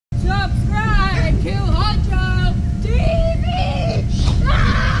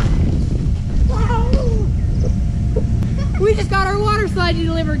WATERSLIDE to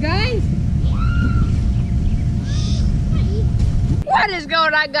deliver, guys. What is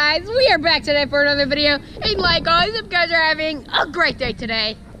going on, guys? We are back today for another video. And like always, if you guys are having a great day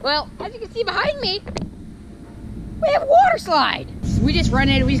today. Well, as you can see behind me, we have WATERSLIDE. We just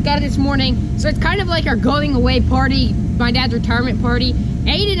rented it. We just got it this morning. So it's kind of like our going away party, my dad's retirement party.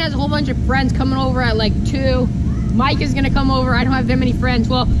 Aiden has a whole bunch of friends coming over at like 2. Mike is gonna come over. I don't have that many friends.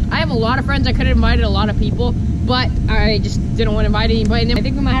 Well, I have a lot of friends. I could have invited a lot of people, but I just didn't want to invite anybody. I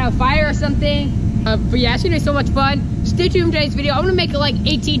think we might have a fire or something. But yeah, it's gonna be so much fun. Stay tuned for today's video. I'm gonna make it like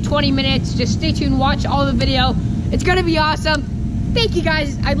 18-20 minutes. Just stay tuned, watch all the video. It's gonna be awesome. Thank you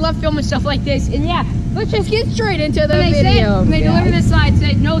guys. I love filming stuff like this. And yeah, let's just get straight into the video. When they deliver this slide,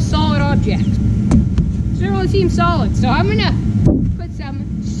 said no solid objects. So it really seems solid. So I'm gonna put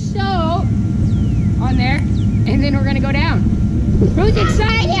some salt on there, and then we're gonna go down. Who's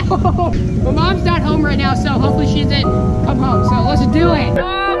excited? My mom's not home right now, so hopefully she doesn't come home. So let's do it.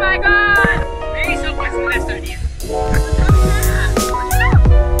 Oh my god! Maybe someone's the best idea.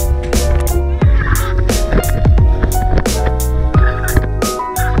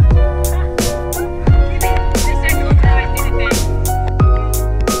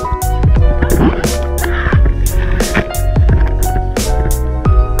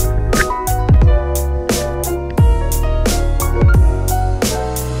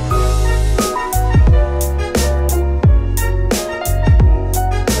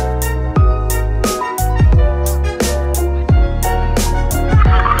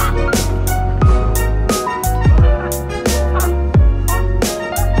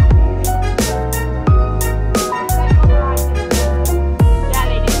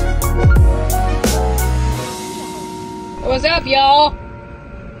 What's up, y'all?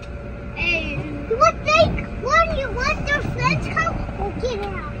 Hey, when you want their friends come, we'll get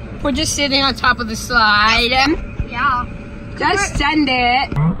out. We're just sitting on top of the slide. Yeah. Just send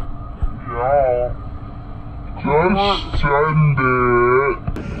it. Yeah. Just send it.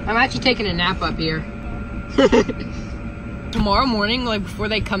 I'm actually taking a nap up here. Tomorrow morning, like before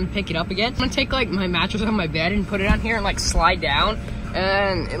they come pick it up again, I'm gonna take like my mattress on my bed and put it on here and like slide down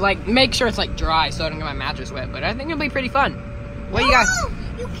and like make sure it's like dry so I don't get my mattress wet. But I think it'll be pretty fun. What you guys?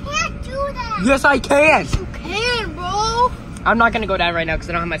 You can't do that. Yes, I can. You can, bro. I'm not gonna go down right now because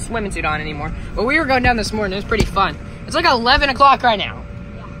I don't have my swimming suit on anymore. But we were going down this morning. It was pretty fun. It's like 11 o'clock right now.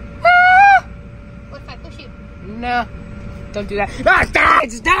 Yeah. Ah! What if I push you? No, don't do that. Ah, stop!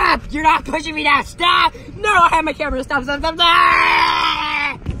 Stop! You're not pushing me now. Stop! No, I have my camera. Stop! Stop! Stop!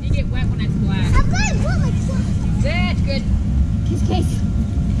 Ah! You get wet when I splash. I'm going to like splash. That's good. Case.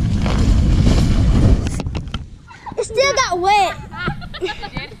 It still got wet.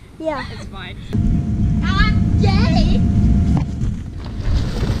 Did? Yeah. It's fine. I'm gay.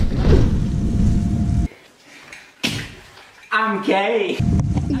 I'm gay.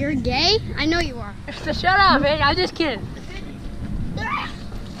 You're gay? I know you are. So shut up, man. I'm just kidding.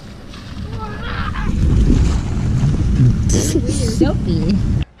 Soapy.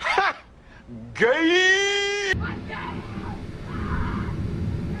 Gay!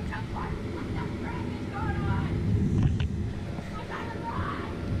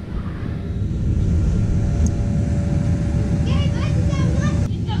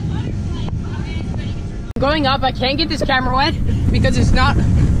 Going up, I can't get this camera wet because it's not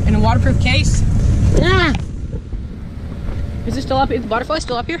in a waterproof case. Ah! Is it still up? Is the butterfly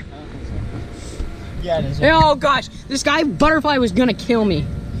still up here? Yeah, it is. Oh gosh, this guy butterfly was gonna kill me.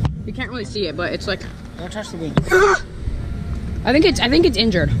 You can't really see it, but it's like. Don't touch the wing. I think it's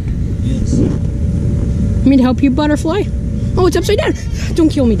injured. Yes. You mean to help you, butterfly? Oh, it's upside down. Don't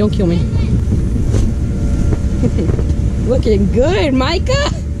kill me, don't kill me. Looking good, Micah.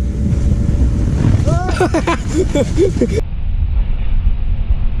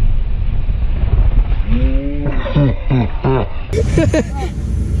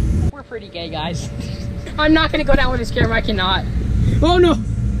 We're pretty gay, guys. I'm not gonna go down with this camera. I cannot. Oh no!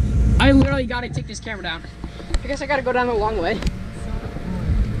 I literally gotta take this camera down. I guess I gotta go down the long way.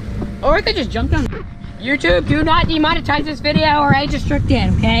 Or I could just jump down. YouTube, do not demonetize this video or age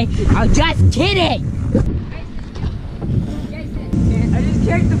restricted, okay? I'm just kidding. I just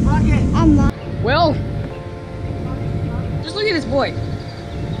kicked the bucket. I'm not. Well, just look at this boy.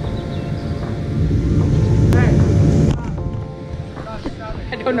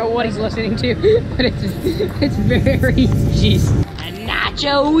 I don't know what he's listening to, but it's very jeez. A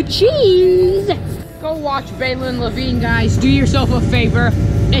nacho cheese. Go watch Balin Levine, guys. Do yourself a favor.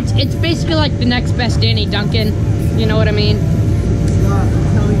 It's basically like the next best Danny Duncan. You know what I mean?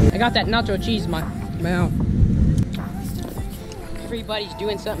 I got that nacho cheese in my mouth. Everybody's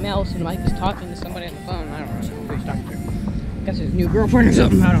doing something else, and Mike is talking to somebody on the phone. I don't know who he's talking to. guess his new girlfriend or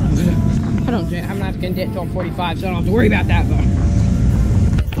something. I don't know. I'm not gonna date until I'm 45, so I don't have to worry about that.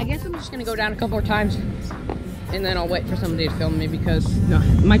 But I guess I'm just gonna go down a couple more times, and then I'll wait for somebody to film me because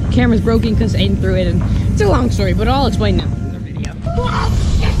my camera's broken because Aiden threw it, and it's a long story, but I'll explain now in the video. Oh,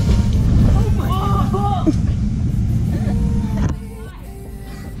 shit. Oh my God.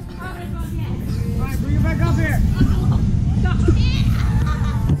 Alright, bring it back up here.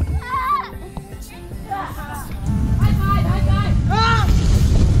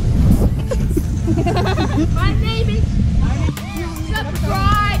 My name is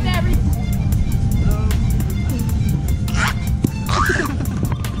subscribe everything.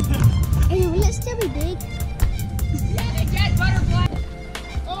 Hey, will it still be big? Yeah, they get butterfly.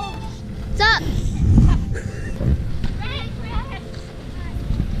 Oh, What's up?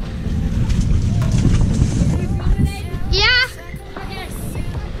 Yeah.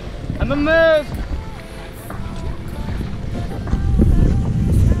 I'm a move.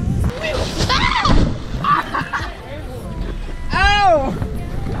 Ow!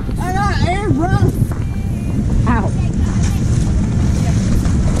 I got air, bro. ow.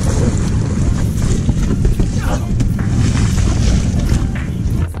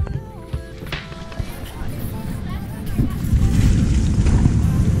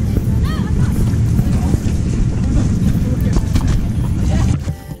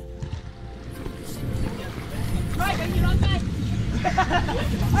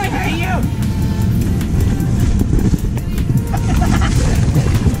 I hate you.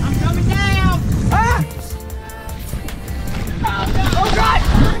 I'm coming down. Ah! Oh God!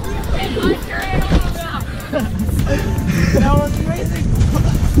 That was amazing.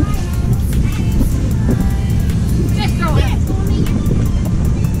 Just throw it.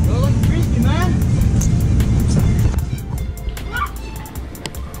 That looks creepy, man.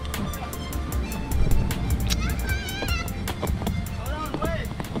 Hold on, wait.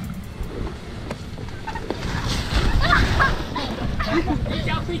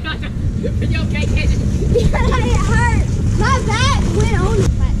 You okay, kid? It hurt. My back went on the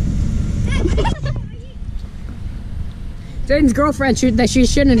back. Aiden's girlfriend that she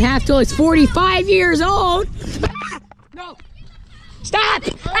shouldn't have till it's 45 years old. No. Stop!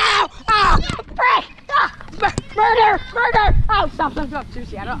 Ow! Ow! Murder! Murder! Oh, stop,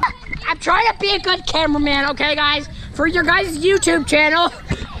 seriously, I'm trying to be a good cameraman, okay, guys? For your guys' YouTube channel.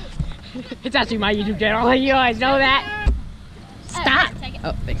 It's actually my YouTube channel. You guys know that. Stop!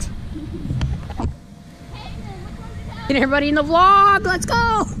 Oh, thanks. Get everybody in the vlog. Let's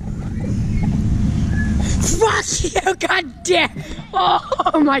go! Fuck you! God damn!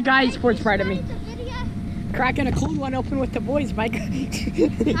 Oh my God, he's sports proud of me. Cracking a cold one open with the boys, Mike.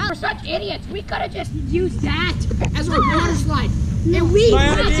 We're such idiots. We could have just used that as our water slide. And we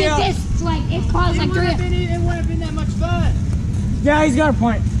wanted this, like, it caused like 3. It wouldn't have been that much fun. Yeah, he's got a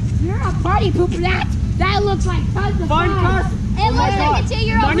point. You're a party pooper. That looks like tons of fun. It looks like a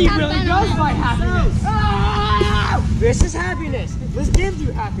 2-year-old. Money really does buy happiness. Oh! This is happiness. This gives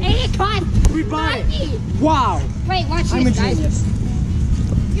you happiness. Ain't it fun? We buy it. Wow. Wait, watch I'm a this, guys. genius.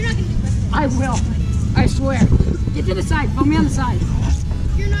 You're not gonna do this. I will. I swear. Get to the side. Put me on the side.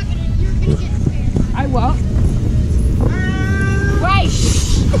 You're gonna get scared. I will. Wait.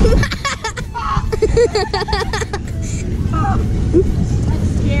 That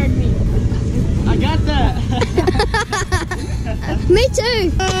scared me. I got that. Me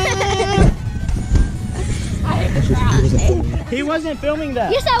too. He wasn't filming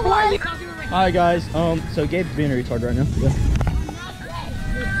that. Yes, I was. Alright guys, so Gabe's being a retard right now.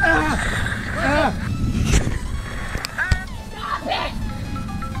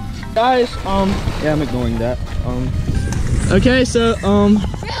 Guys, yeah, I'm ignoring that. Okay, so, Film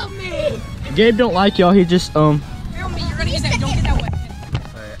me. Gabe don't like y'all, he just, Film me. You're gonna get that. Don't get that way.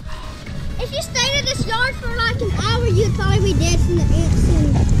 If you stayed in this yard for like an hour, you'd probably be dead from the ants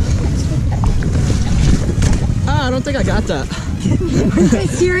and I don't think I got that. Are you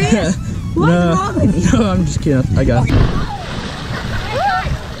serious? What's wrong with you? No, I'm just kidding. I got it. I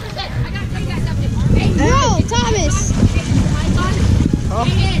gotta tell you guys something. Hey, Bro, Thomas.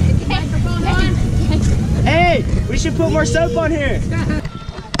 Hey, we should put more soap on here.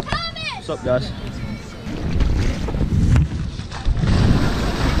 Thomas. What's up, guys?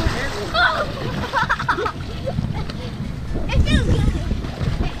 It feels good.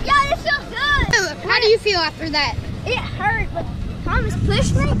 Yeah, it feels good. How do you feel after that? It hurt, but Thomas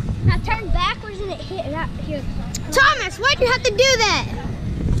pushed me, and I turned backwards and it hit right here. Thomas, why'd you have to do that?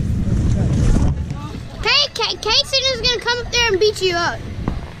 Casey is gonna come up there and beat you up.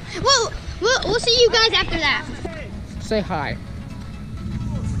 Well, we'll see you guys after that. Say hi.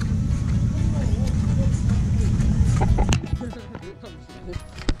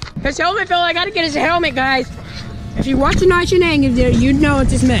 His helmet fell. I gotta get his helmet, guys. If you watch the Night Shenanigans video, you'd know what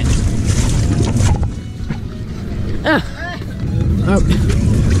this meant. Oh.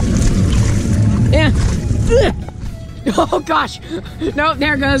 Yeah. Oh gosh. No,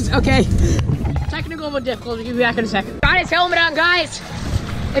 there it goes. Okay. Technical difficulty. We'll be back in a second. Got his helmet on, guys.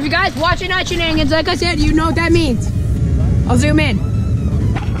 If you guys watch Night Shenanigans, like I said, you know what that means. I'll zoom in.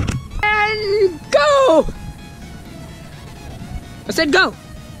 And go! I said go.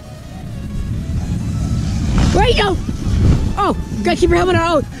 Where you go? Oh, you gotta keep your helmet on.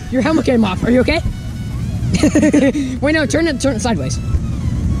 Oh, your helmet came off. Are you okay? Wait, no, turn it sideways.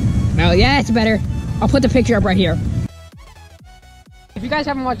 Oh, yeah, it's better. I'll put the picture up right here. If you guys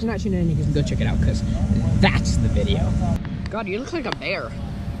haven't watched Night Shenanigans, you can go check it out, because that's the video. God, you look like a bear.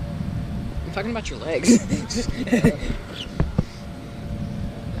 I'm talking about your legs.